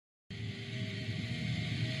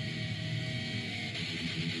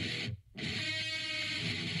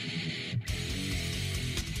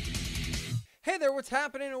Hey there, what's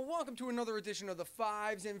happening? And welcome to another edition of The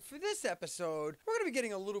Fives. And for this episode, we're going to be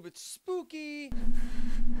getting a little bit spooky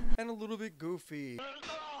and a little bit goofy.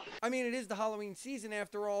 I mean, it is the Halloween season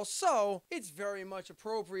after all, so it's very much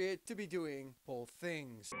appropriate to be doing both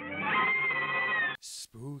things.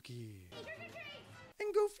 Spooky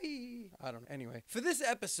and goofy. I don't know. Anyway, for this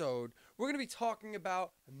episode, we're going to be talking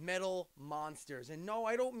about metal monsters. And no,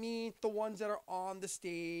 I don't mean the ones that are on the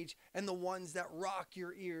stage and the ones that rock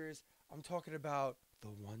your ears. I'm talking about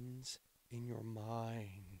the ones in your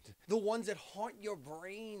mind. The ones that haunt your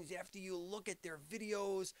brains after you look at their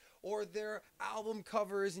videos or their album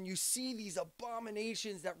covers and you see these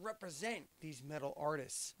abominations that represent these metal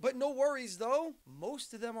artists. But no worries though,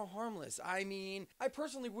 most of them are harmless. I mean, I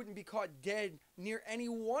personally wouldn't be caught dead near any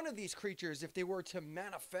one of these creatures if they were to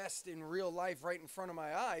manifest in real life right in front of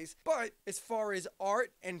my eyes. But as far as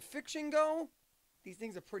art and fiction go, these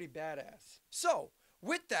things are pretty badass. So,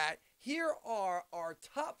 with that, here are our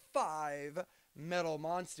top 5 metal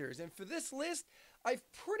monsters. And for this list, I've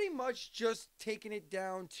pretty much just taken it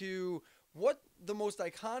down to what the most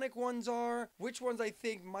iconic ones are, which ones I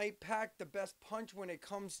think might pack the best punch when it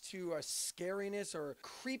comes to scariness or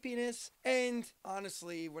creepiness. And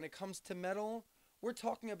honestly, when it comes to metal, we're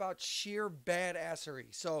talking about sheer badassery.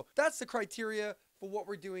 So that's the criteria for what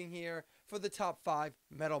we're doing here for the top 5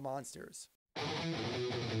 metal monsters.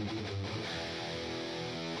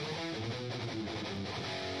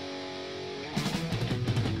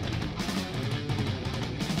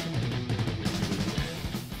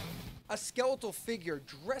 A skeletal figure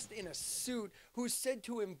dressed in a suit who's said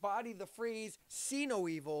to embody the phrase, see no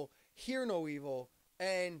evil, hear no evil,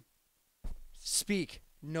 and speak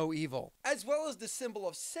no evil. As well as the symbol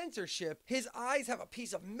of censorship, his eyes have a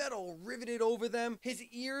piece of metal riveted over them, his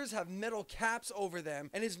ears have metal caps over them,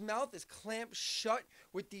 and his mouth is clamped shut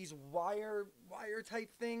with these wire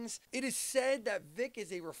type things. It is said that Vic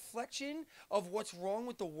is a reflection of what's wrong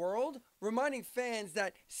with the world, reminding fans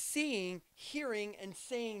that seeing, hearing, and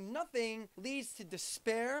saying nothing leads to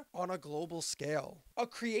despair on a global scale. A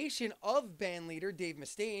creation of bandleader Dave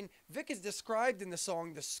Mustaine, Vic is described in the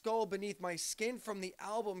song The Skull Beneath My Skin from the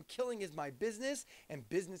album Killing Is My Business and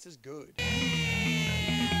Business Is Good.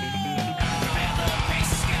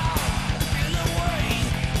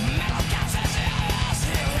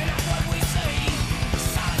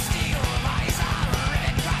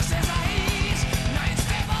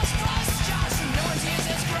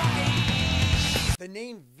 The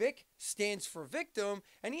name Vic stands for victim,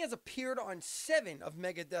 and he has appeared on 7 of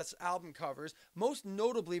Megadeth's album covers, most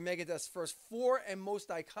notably Megadeth's first 4 and most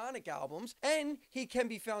iconic albums, and he can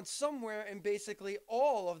be found somewhere in basically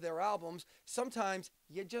all of their albums. Sometimes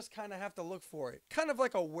you just kind of have to look for it. Kind of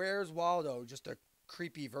like a Where's Waldo, just a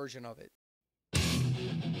creepy version of it.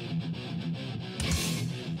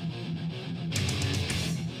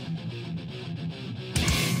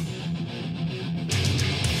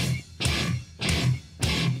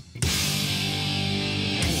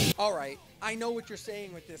 Alright, I know what you're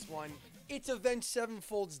saying with this one. It's Avenged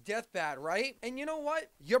Sevenfold's deathbat, right? And you know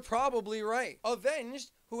what? You're probably right.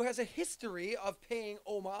 Avenged, who has a history of paying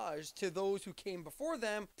homage to those who came before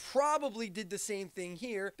them, probably did the same thing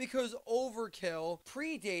here because Overkill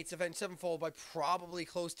predates Avenged Sevenfold by probably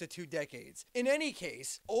close to 2 decades. In any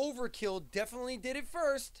case, Overkill definitely did it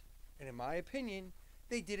first, and in my opinion,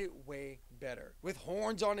 they did it way better. With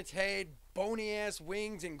horns on its head, bony ass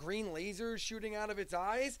wings, and green lasers shooting out of its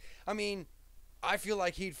eyes. I mean, I feel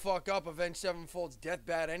like he'd fuck up Avenged Sevenfold's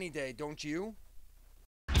deathbat any day, don't you?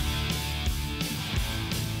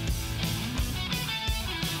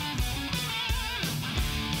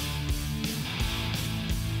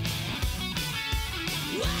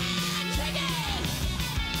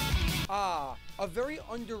 A very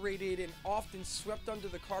underrated and often swept under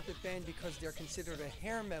the carpet band because they're considered a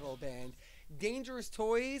hair metal band, Dangerous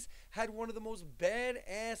Toys had one of the most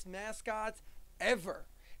badass mascots ever.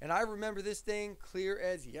 And I remember this thing clear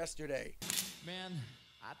as yesterday. Man,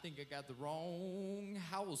 I think I got the wrong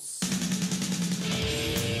house.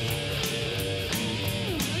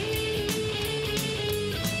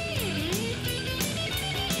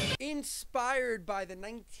 Inspired by the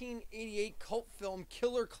 1988 cult film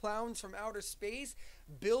Killer Clowns from Outer Space,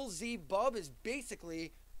 Bill Z. Bub is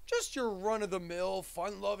basically just your run-of-the-mill,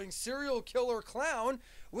 fun-loving serial killer clown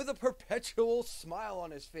with a perpetual smile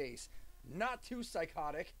on his face. Not too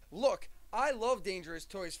psychotic. Look, I love Dangerous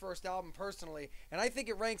Toys' first album personally, and I think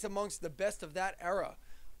it ranks amongst the best of that era.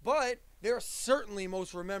 But they're certainly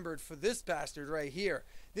most remembered for this bastard right here.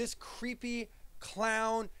 This creepy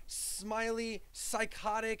clown, smiley,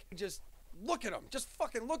 psychotic, just Look at them. Just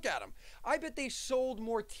fucking look at them. I bet they sold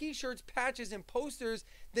more t-shirts, patches, and posters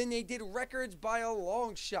than they did records by a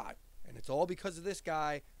long shot. And it's all because of this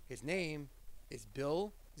guy. His name is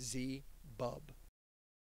Bill Z. Bub.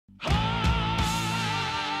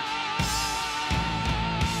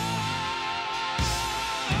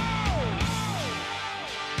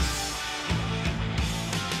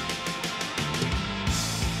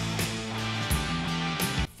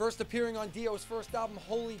 First appearing on Dio's first album,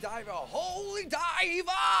 Holy Diver. Holy Diver!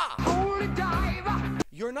 Holy Diver!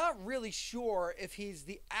 You're not really sure if he's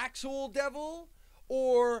the actual devil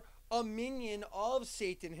or a minion of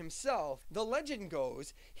Satan himself. The legend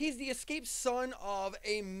goes, he's the escaped son of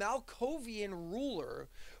a Malkovian ruler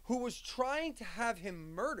who was trying to have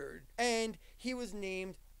him murdered, and he was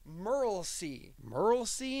named Merlsey.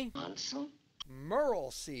 Merlsey? Hansel?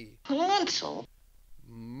 Merlsey. Hansel?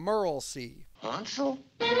 Merlsey. Hansel?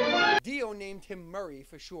 Dio named him Murray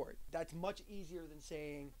for short. That's much easier than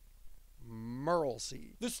saying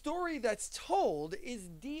Merlsey. The story that's told is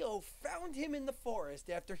Dio found him in the forest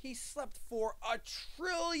after he slept for 1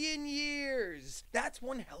 trillion years. That's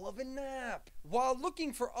one hell of a nap. While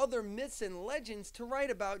looking for other myths and legends to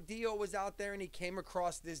write about, Dio was out there and he came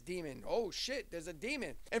across this demon. Oh shit, there's a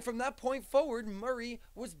demon. And from that point forward, Murray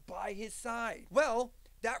was by his side. Well,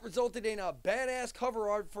 that resulted in a badass cover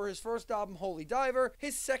art for his first album, Holy Diver,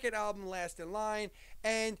 his second album, Last in Line,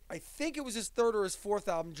 and I think it was his third or his fourth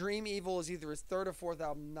album. Dream Evil is either his third or fourth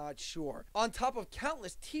album, not sure. On top of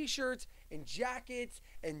countless t-shirts and jackets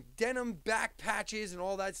and denim back patches and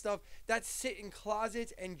all that stuff that sit in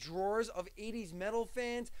closets and drawers of 80s metal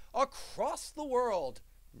fans across the world.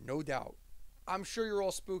 No doubt. I'm sure you're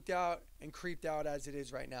all spooked out and creeped out as it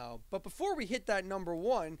is right now. But before we hit that number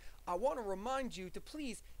one, I want to remind you to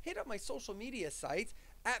please hit up my social media sites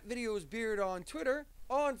at VideosBeard on Twitter,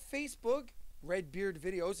 on Facebook, Redbeard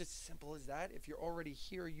Videos. It's simple as that. If you're already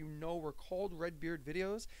here, you know we're called Redbeard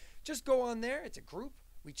Videos. Just go on there. It's a group.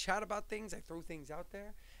 We chat about things. I throw things out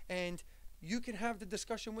there. And you can have the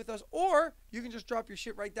discussion with us, or you can just drop your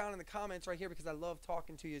shit right down in the comments right here, because I love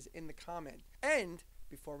talking to you in the comment. And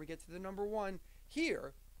before we get to the number one,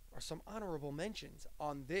 here are some honorable mentions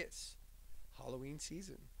on this Halloween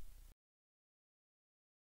season.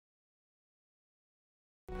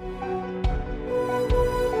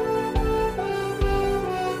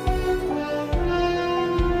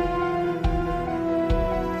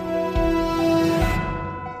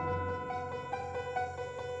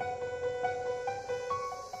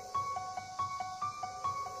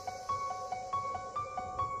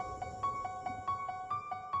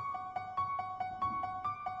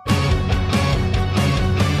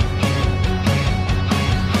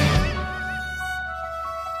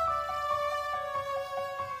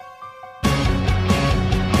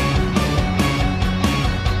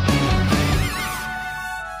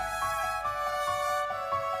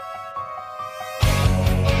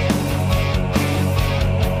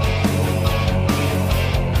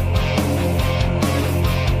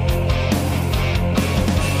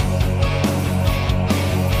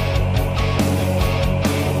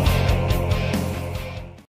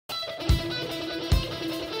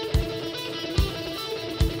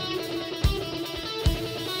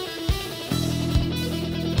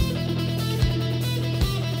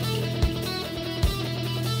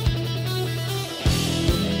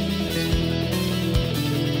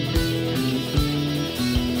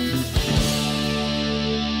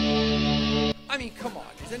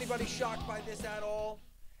 Is anybody shocked by this at all?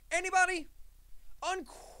 Anybody?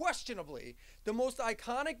 Unquestionably, the most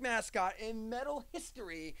iconic mascot in metal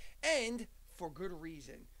history, and for good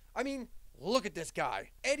reason. I mean, look at this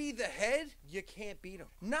guy. Eddie the Head, you can't beat him.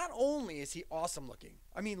 Not only is he awesome looking,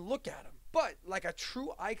 I mean, look at him, but like a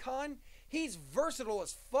true icon, he's versatile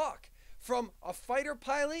as fuck. From a fighter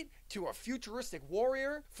pilot to a futuristic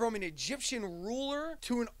warrior, from an Egyptian ruler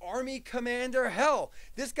to an army commander. Hell,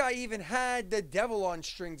 this guy even had the devil on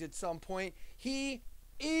strings at some point. He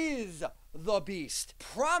is the beast.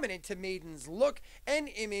 Prominent to Maiden's look and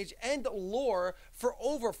image and lore for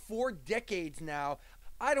over 4 decades now.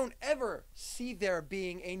 I don't ever see there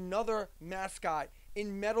being another mascot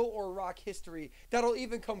in metal or rock history that'll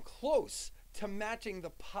even come close to matching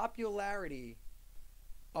the popularity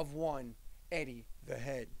of one Eddie the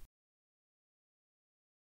Head.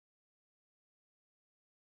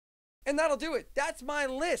 And that'll do it. That's my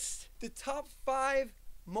list. The top 5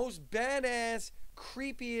 most badass,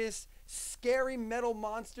 creepiest, scary metal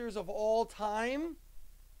monsters of all time.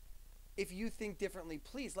 If you think differently,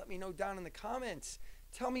 please let me know down in the comments.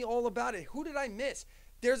 Tell me all about it. Who did I miss?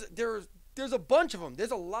 There's a bunch of them.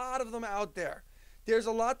 There's a lot of them out there. There's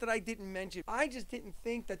a lot that I didn't mention. I just didn't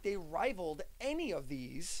think that they rivaled any of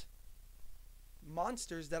these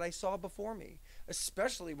monsters that I saw before me,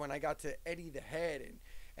 especially when I got to Eddie the Head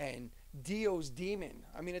and Dio's Demon.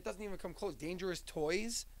 I mean, it doesn't even come close. Dangerous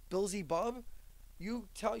Toys, Billsy Bub. You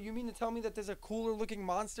mean to tell me that there's a cooler looking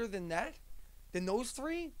monster than that? Than those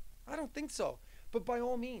three? I don't think so. But by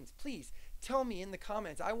all means, please tell me in the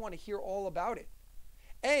comments. I want to hear all about it.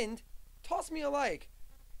 And toss me a like.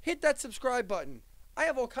 Hit that subscribe button. I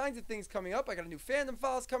have all kinds of things coming up. I got a new Fandom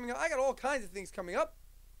Files coming up. I got all kinds of things coming up.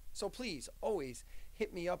 So please, always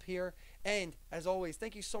hit me up here. And as always,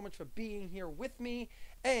 thank you so much for being here with me.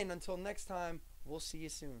 And until next time, we'll see you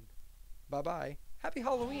soon. Bye-bye. Happy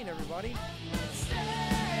Halloween, everybody.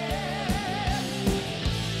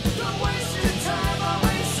 Don't waste your time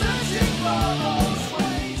always searching for more.